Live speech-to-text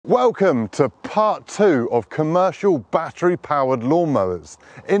Welcome to part 2 of commercial battery powered lawnmowers.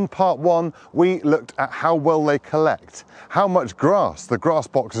 In part 1 we looked at how well they collect, how much grass the grass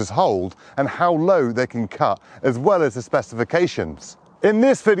boxes hold and how low they can cut, as well as the specifications. In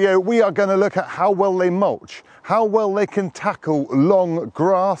this video we are going to look at how well they mulch, how well they can tackle long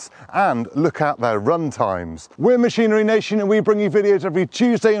grass and look at their run times. We're Machinery Nation and we bring you videos every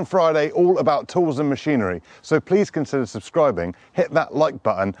Tuesday and Friday all about tools and machinery. So please consider subscribing, hit that like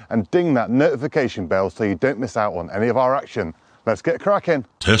button and ding that notification bell so you don't miss out on any of our action. Let's get cracking.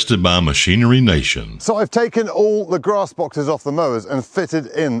 Tested by Machinery Nation. So I've taken all the grass boxes off the mowers and fitted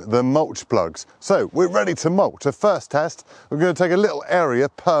in the mulch plugs. So we're ready to mulch. The first test, we're going to take a little area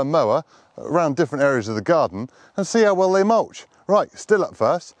per mower around different areas of the garden and see how well they mulch. Right, Stihl up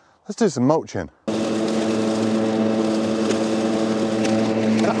first. Let's do some mulching.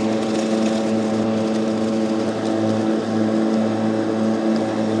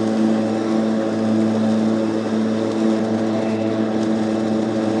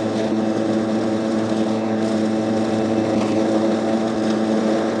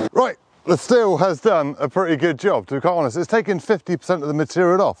 Right, the Stihl has done a pretty good job, to be quite honest. It's taken 50% of the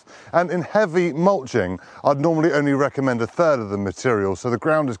material off, and in heavy mulching I'd normally only recommend a third of the material, so the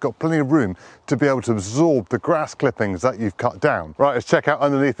ground has got plenty of room to be able to absorb the grass clippings that you've cut down. Right, let's check out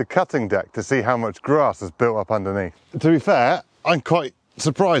underneath the cutting deck to see how much grass is built up underneath. To be fair, I'm quite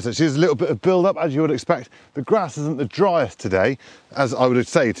surprised that there's a little bit of build up, as you would expect. The grass isn't the driest today, as I would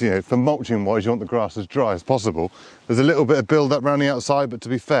say to you, for mulching wise, you want the grass as dry as possible. There's a little bit of build up around the outside, but to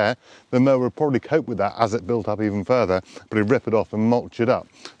be fair, the mower would probably cope with that as it built up even further, but he'd rip it off and mulch it up.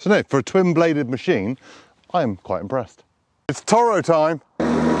 So no, for a twin bladed machine, I am quite impressed. It's Toro time.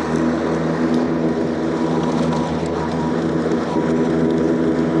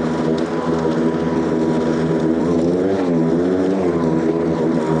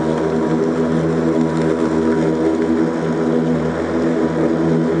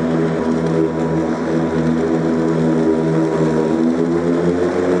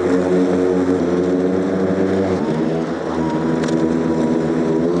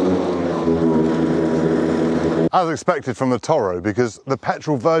 As expected from the Toro, because the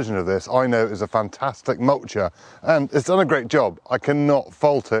petrol version of this I know is a fantastic mulcher and it's done a great job. I cannot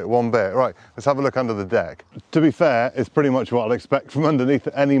fault it one bit. Right, let's have a look under the deck. To be fair, it's pretty much what I'd expect from underneath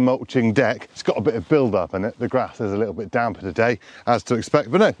any mulching deck. It's got a bit of build up in it. The grass is a little bit damper today, as to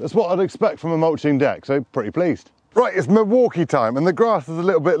expect, but no, that's what I'd expect from a mulching deck, so pretty pleased. Right, it's Milwaukee time and the grass is a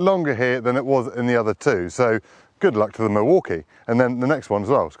little bit longer here than it was in the other two, so good luck to the Milwaukee. And then the next one as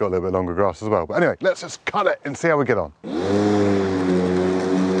well, it's got a little bit longer grass as well. But anyway, let's just cut it and see how we get on.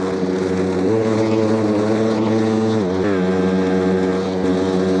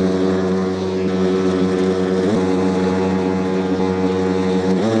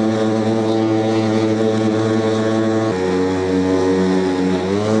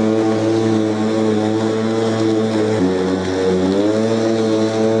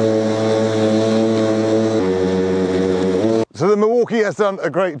 So the Milwaukee has done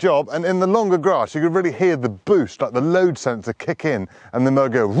a great job, and in the longer grass you can really hear the boost, like the load sensor kick in and the mower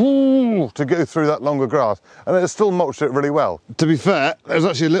go whoo to go through that longer grass, and it's still mulched it really well. To be fair, there's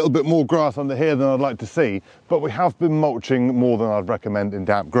actually a little bit more grass under here than I'd like to see, but we have been mulching more than I'd recommend in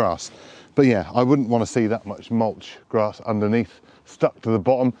damp grass. But yeah, I wouldn't want to see that much mulch grass underneath stuck to the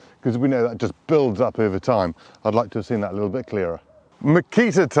bottom, because we know that just builds up over time. I'd like to have seen that a little bit clearer.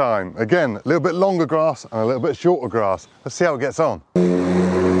 Makita time. Again, a little bit longer grass and a little bit shorter grass. Let's see how it gets on.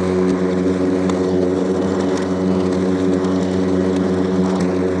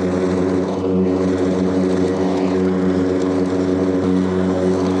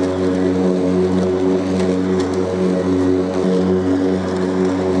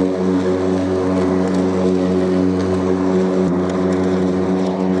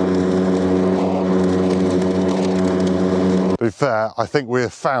 To be fair, I think we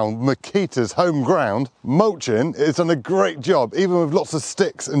have found Makita's home ground. Mulching, it's done a great job, even with lots of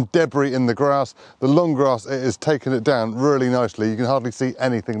sticks and debris in the grass. The long grass, it has taken it down really nicely. You can hardly see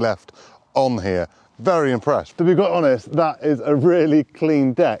anything left on here. Very impressed. To be quite honest, that is a really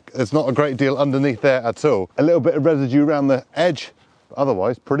clean deck. There's not a great deal underneath there at all. A little bit of residue around the edge, but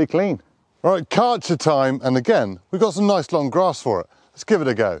otherwise pretty clean. Right, Karcher time, and again, we've got some nice long grass for it. Let's give it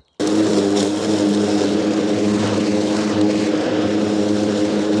a go.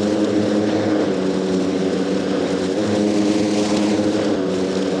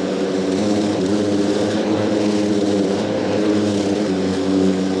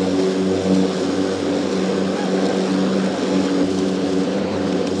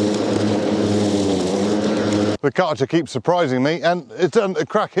 The Karcher keeps surprising me, and it's done a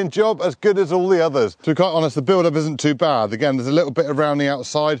cracking job, as good as all the others. To be quite honest, the build-up isn't too bad. Again, there's a little bit around the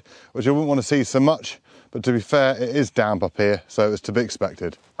outside, which I wouldn't want to see so much, but to be fair, it is damp up here, so it's to be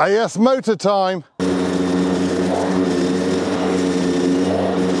expected. AS motor time.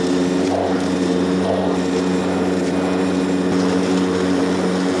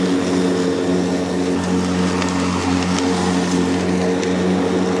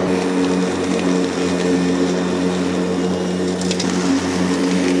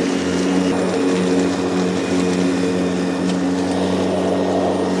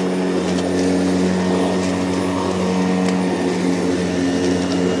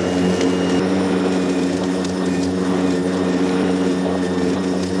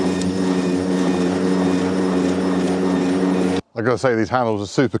 I've got to say, these handles are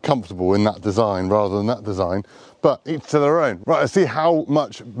super comfortable in that design rather than that design, but each to their own. Right, let's see how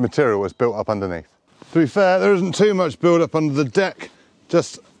much material is built up underneath. To be fair, there isn't too much build up under the deck,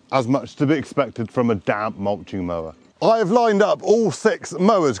 just as much to be expected from a damp mulching mower. I've lined up all 6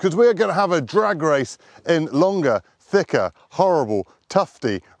 mowers because we're going to have a drag race in longer, thicker, horrible,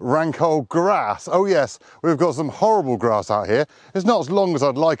 tufty, rank old grass. Oh yes, we've got some horrible grass out here. It's not as long as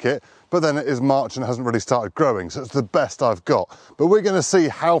I'd like it, but then it is March and hasn't really started growing, so it's the best I've got. But we're going to see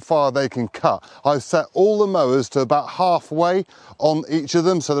how far they can cut. I've set all the mowers to about halfway on each of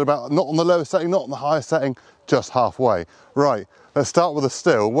them, so they're about not on the lowest setting, not on the highest setting, just halfway. Right, let's start with a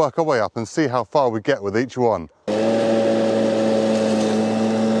Stihl, work our way up and see how far we get with each one.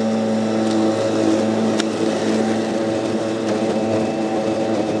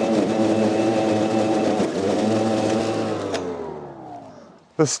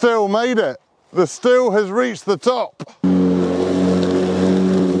 The Stihl made it. The Stihl has reached the top.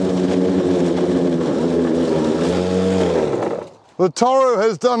 The Toro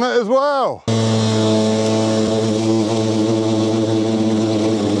has done it as well.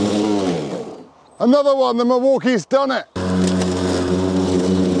 Another one, the Milwaukee's done it.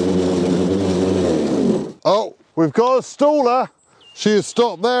 Oh, we've got a staller. She has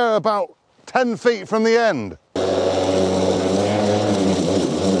stopped there about 10 feet from the end.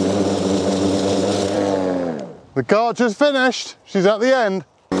 The Karcher's finished. She's at the end.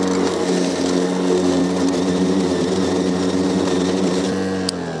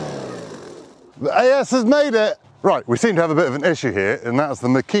 The AS has made it. Right, we seem to have a bit of an issue here, and that's the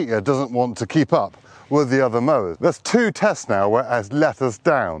Makita doesn't want to keep up with the other mowers. There's 2 tests now where it has let us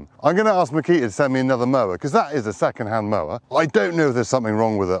down. I'm going to ask Makita to send me another mower, because that is a second-hand mower. I don't know if there's something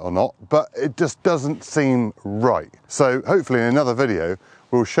wrong with it or not, but it just doesn't seem right. So hopefully in another video,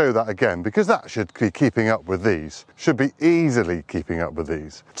 we'll show that again, because that should be keeping up with these. Should be easily keeping up with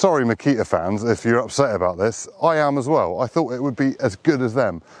these. Sorry, Makita fans, if you're upset about this. I am as well. I thought it would be as good as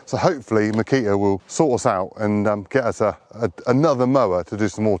them. So hopefully Makita will sort us out and get us another mower to do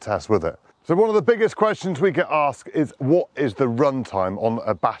some more tests with it. So one of the biggest questions we get asked is, what is the runtime on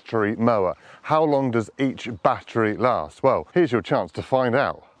a battery mower? How long does each battery last? Well, here's your chance to find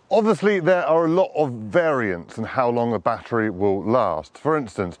out. Obviously, there are a lot of variants in how long a battery will last. For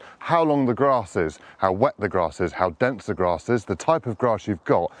instance, how long the grass is, how wet the grass is, how dense the grass is, the type of grass you've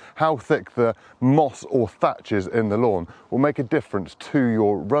got, how thick the moss or thatch is in the lawn will make a difference to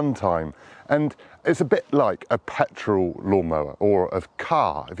your runtime. And it's a bit like a petrol lawnmower or a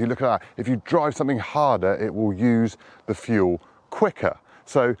car. If you look at that, if you drive something harder, it will use the fuel quicker.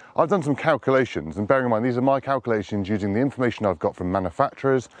 So I've done some calculations, and bearing in mind these are my calculations using the information I've got from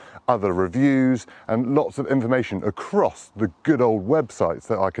manufacturers, other reviews, and lots of information across the good old websites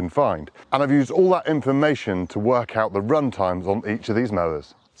that I can find. And I've used all that information to work out the run times on each of these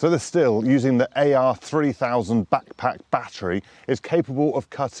mowers. So the Stihl, using the AR3000 backpack battery, is capable of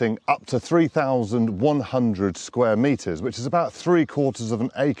cutting up to 3,100 square meters, which is about 3/4 of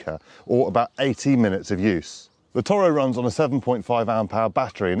an acre, or about 80 minutes of use. The Toro runs on a 7.5 amp hour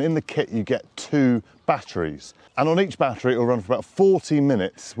battery, and in the kit you get 2 batteries. And on each battery it will run for about 40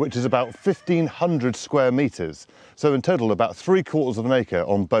 minutes, which is about 1,500 square meters. So in total about 3/4 of an acre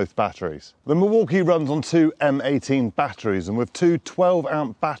on both batteries. The Milwaukee runs on 2 M18 batteries, and with 2 12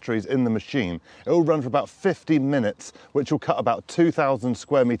 amp batteries in the machine, it will run for about 50 minutes, which will cut about 2,000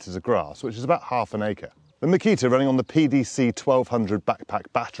 square meters of grass, which is about half an acre. The Makita, running on the PDC 1200 backpack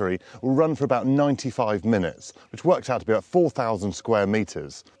battery, will run for about 95 minutes, which works out to be about 4,000 square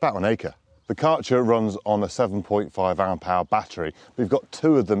meters, about an acre. The Karcher runs on a 7.5 amp hour battery. We've got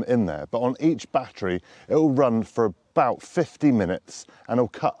 2 of them in there, but on each battery, it will run for about 50 minutes and it'll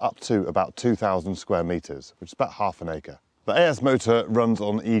cut up to about 2,000 square meters, which is about half an acre. The AS motor runs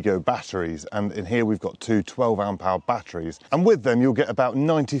on Ego batteries, and in here we've got two 12-amp-hour batteries, and with them you'll get about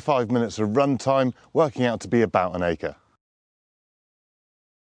 95 minutes of run time, working out to be about an acre.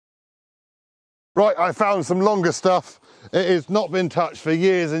 Right, I found some longer stuff. It has not been touched for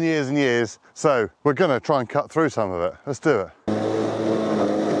years and years and years, so we're going to try and cut through some of it. Let's do it.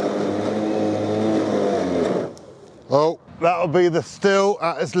 Oh, that'll be the Stihl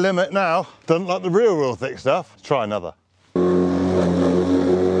at its limit now. Doesn't like the real thick stuff. Let's try another.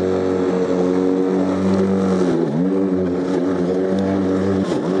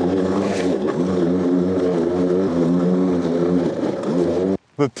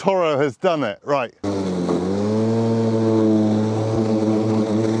 The Toro has done it, right.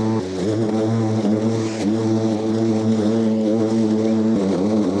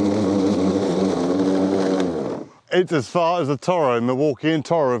 It's as far as the Toro. Milwaukee and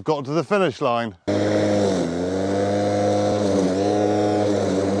Toro have got to the finish line.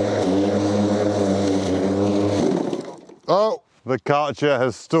 Oh, the Karcher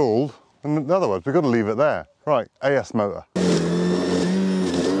has stalled. In other words, we've got to leave it there. Right, AS motor.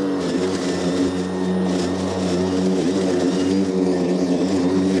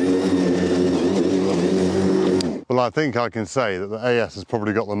 Well, I think I can say that the AS has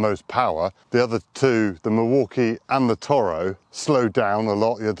probably got the most power. The other two, the Milwaukee and the Toro, slowed down a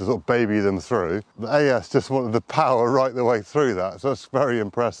lot. You had to sort of baby them through. The AS just wanted the power right the way through that, so that's very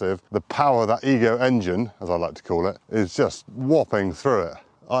impressive. The power of that Ego engine, as I like to call it, is just whopping through it.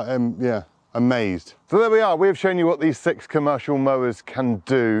 I am, yeah, amazed. So there we are, we've shown you what these 6 commercial mowers can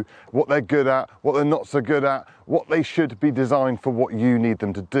do, what they're good at, what they're not so good at, what they should be designed for what you need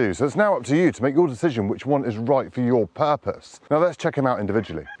them to do. So it's now up to you to make your decision which one is right for your purpose. Now let's check them out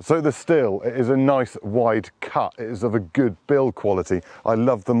individually. So the Stihl, it is a nice wide cut. It is of a good build quality. I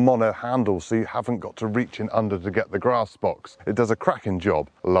love the mono handle, so you haven't got to reach in under to get the grass box. It does a cracking job,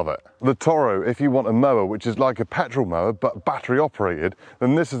 love it. The Toro, if you want a mower which is like a petrol mower but battery operated,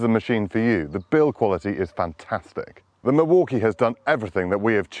 then this is the machine for you. The build quality is fantastic. The Milwaukee has done everything that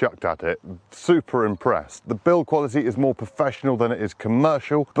we have chucked at it. Super impressed. The build quality is more professional than it is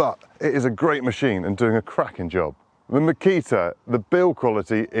commercial, but it is a great machine and doing a cracking job. The Makita, the build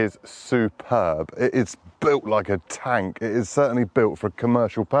quality is superb. It is built like a tank. It is certainly built for a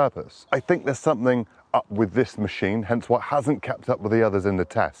commercial purpose. I think there's something up with this machine, hence why it hasn't kept up with the others in the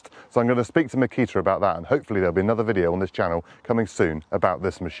test. So I'm going to speak to Makita about that, and hopefully there'll be another video on this channel coming soon about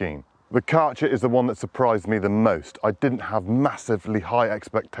this machine. The Karcher is the one that surprised me the most. I didn't have massively high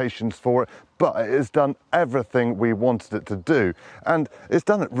expectations for it, but it has done everything we wanted it to do. And it's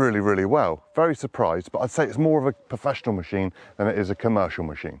done it really, really well. Very surprised, but I'd say it's more of a professional machine than it is a commercial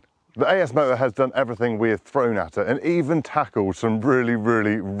machine. The AS motor has done everything we have thrown at it and even tackled some really,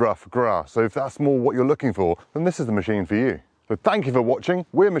 really rough grass. So if that's more what you're looking for, then this is the machine for you. So thank you for watching.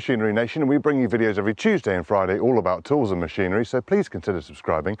 We're Machinery Nation and we bring you videos every Tuesday and Friday all about tools and machinery, so please consider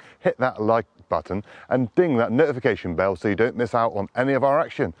subscribing, hit that like button and ding that notification bell so you don't miss out on any of our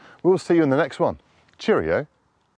action. We'll see you in the next one. Cheerio.